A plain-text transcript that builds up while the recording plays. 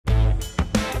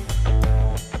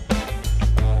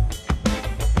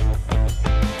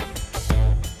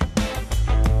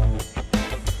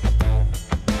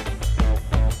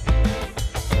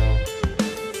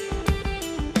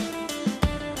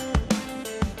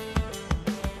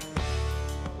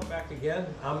again.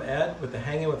 I'm Ed with the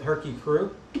Hanging with Herky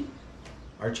crew.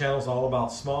 Our channel's all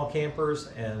about small campers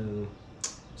and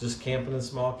just camping in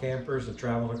small campers and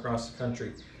traveling across the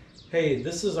country. Hey,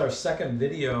 this is our second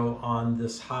video on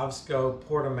this Hovsco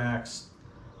Porto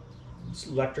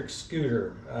electric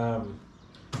scooter.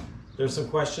 There's some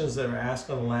questions that were asked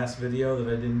on the last video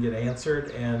that I didn't get answered,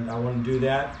 and I want to do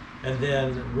that. And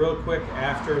then real quick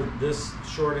after this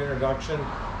short introduction,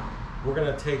 we're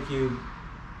going to take you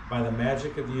by the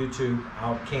magic of YouTube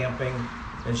out camping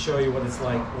and show you what it's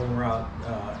like when we're out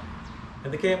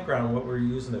in the campground, what we're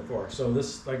using it for. So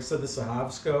this, like I said, this is a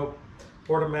Hovsco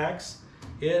Porto.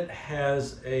 It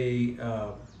has a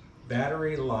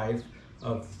battery life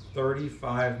of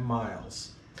 35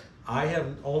 miles. I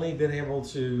have only been able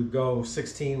to go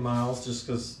 16 miles just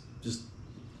because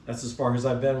that's as far as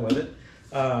I've been with it.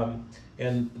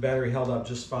 And the battery held up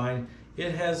just fine.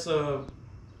 It has a,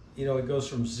 it goes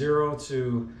from 0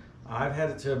 to, I've had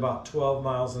it to about 12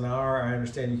 miles an hour. I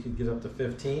understand you could get up to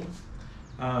 15.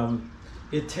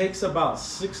 It takes about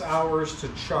 6 hours to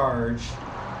charge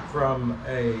from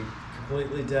a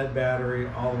completely dead battery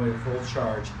all the way to full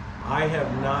charge. I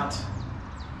have not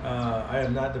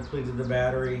depleted the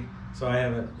battery, so I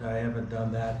haven't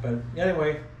done that. But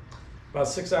anyway, about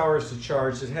 6 hours to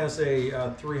charge. It has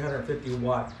a 350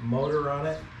 watt motor on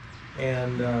it,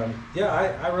 and yeah,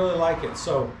 I really like it.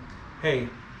 So hey,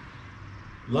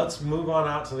 let's move on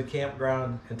out to the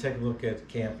campground and take a look at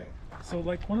camping. So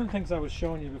like one of the things I was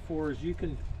showing you before is you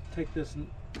can take this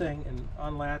thing and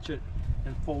unlatch it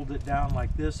and fold it down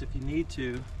like this if you need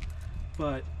to,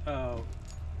 but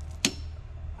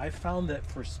I found that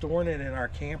for storing it in our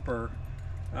camper,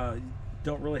 you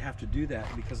don't really have to do that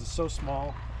because it's so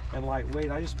small and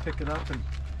lightweight. I just pick it up and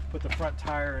put the front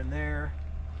tire in there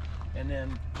and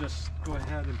then just go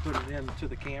ahead and put it into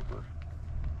the camper.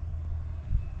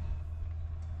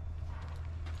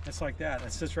 It's like that.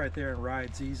 It sits right there and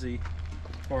rides easy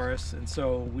for us, and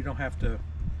so we don't have to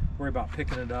worry about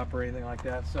picking it up or anything like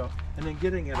that. So, and then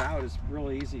getting it out is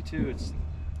really easy too. It's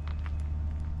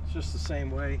just the same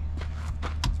way.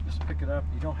 Just pick it up.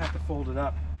 You don't have to fold it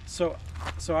up. So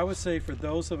I would say for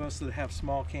those of us that have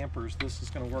small campers, this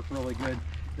is going to work really good.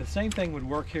 The same thing would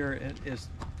work here as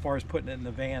far as putting it in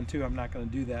the van too. I'm not going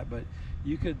to do that, but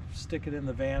you could stick it in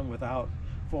the van without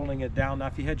folding it down. Now,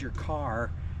 if you had your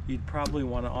car, you'd probably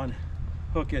want to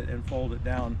unhook it and fold it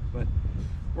down, but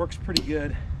works pretty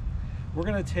good. We're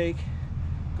going to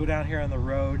go down here on the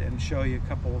road and show you a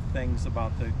couple of things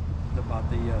about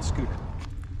the scooter.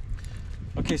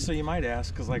 Okay, so you might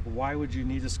ask, because like, why would you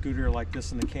need a scooter like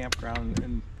this in the campground?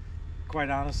 And quite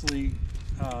honestly,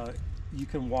 you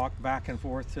can walk back and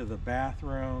forth to the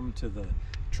bathroom, to the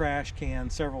trash can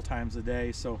several times a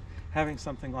day. So having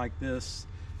something like this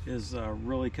is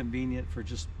really convenient for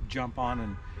just jump on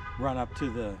and run up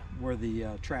to where the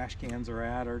trash cans are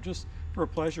at, or just for a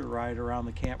pleasure ride around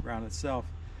the campground itself.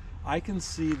 I can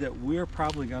see that we're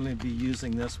probably going to be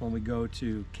using this when we go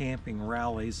to camping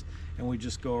rallies and we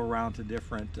just go around to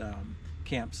different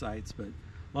campsites. But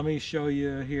let me show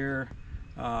you here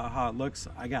how it looks.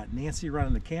 I got Nancy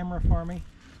running the camera for me,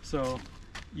 so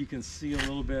you can see a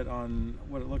little bit on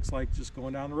what it looks like just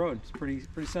going down the road. It's pretty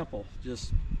simple.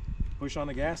 Just push on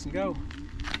the gas and go.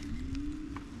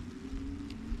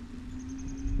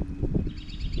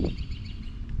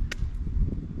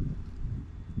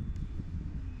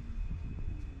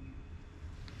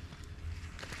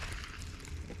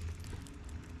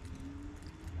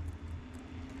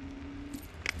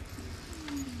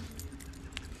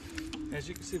 As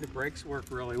you can see, the brakes work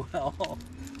really well.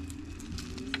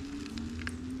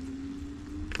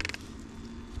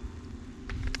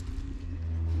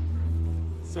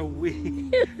 So we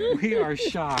are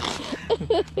shocked.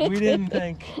 We didn't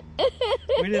think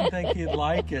he'd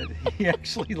like it. He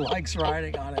actually likes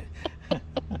riding on it.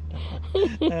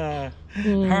 All right,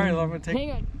 I'm gonna take.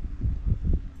 Hang on.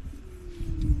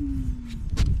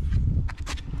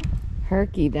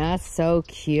 Herky, that's so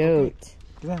cute.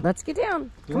 Okay, let's get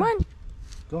down. Come on.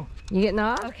 Go. You getting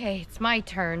off? Okay, it's my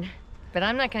turn, but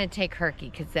I'm not going to take Herky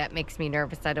because that makes me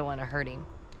nervous. I don't want to hurt him.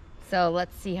 So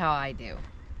let's see how I do.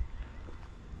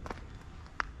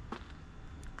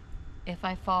 If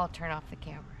I fall, turn off the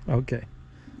camera. Okay.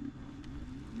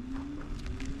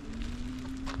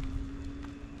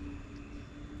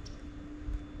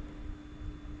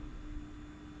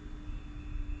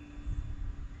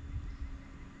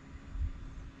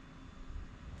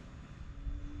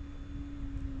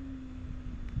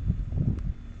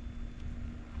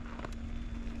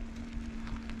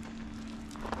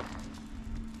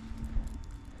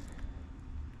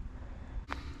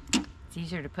 It's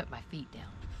easier to put my feet down.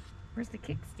 Where's the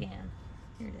kickstand?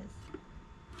 Here it is.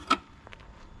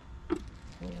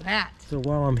 Look at that. So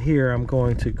while I'm here, I'm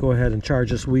going to go ahead and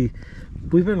charge this. We've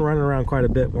been running around quite a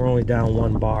bit. We're only down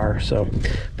 1 bar, so.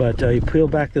 But you peel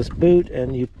back this boot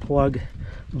and you plug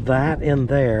that in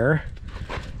there,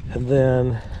 and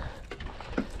then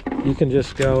you can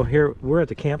just go here. We're at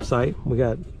the campsite. We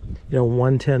got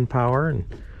 110 power, and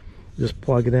just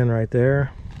plug it in right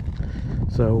there.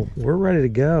 So we're ready to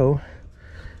go.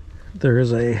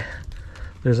 There's an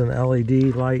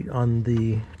LED light on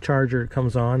the charger. It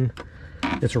comes on.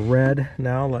 It's red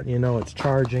now, letting you know it's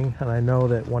charging, and I know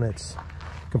that when it's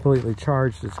completely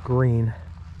charged, it's green.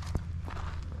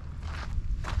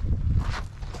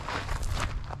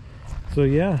 So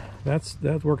yeah,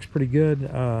 that works pretty good.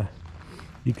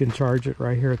 You can charge it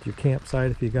right here at your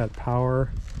campsite if you got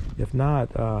power. If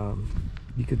not,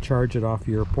 you could charge it off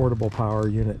your portable power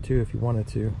unit too if you wanted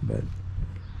to. But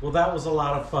well, that was a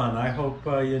lot of fun. I hope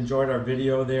you enjoyed our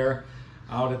video there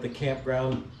out at the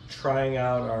campground trying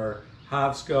out our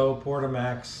Hovsco Porto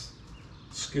Max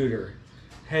scooter.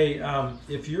 Hey,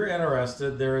 if you're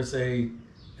interested, there is in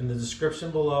the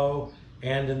description below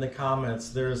and in the comments,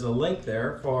 there's a link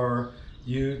there for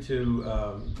you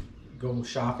to go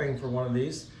shopping for one of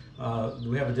these.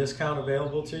 We have a discount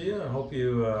available to you. I hope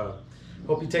you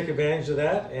take advantage of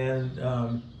that,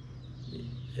 and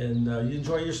you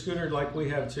enjoy your scooter like we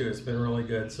have too. It's been really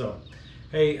good. So,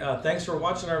 hey, thanks for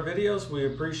watching our videos. We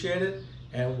appreciate it,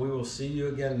 and we will see you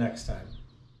again next time.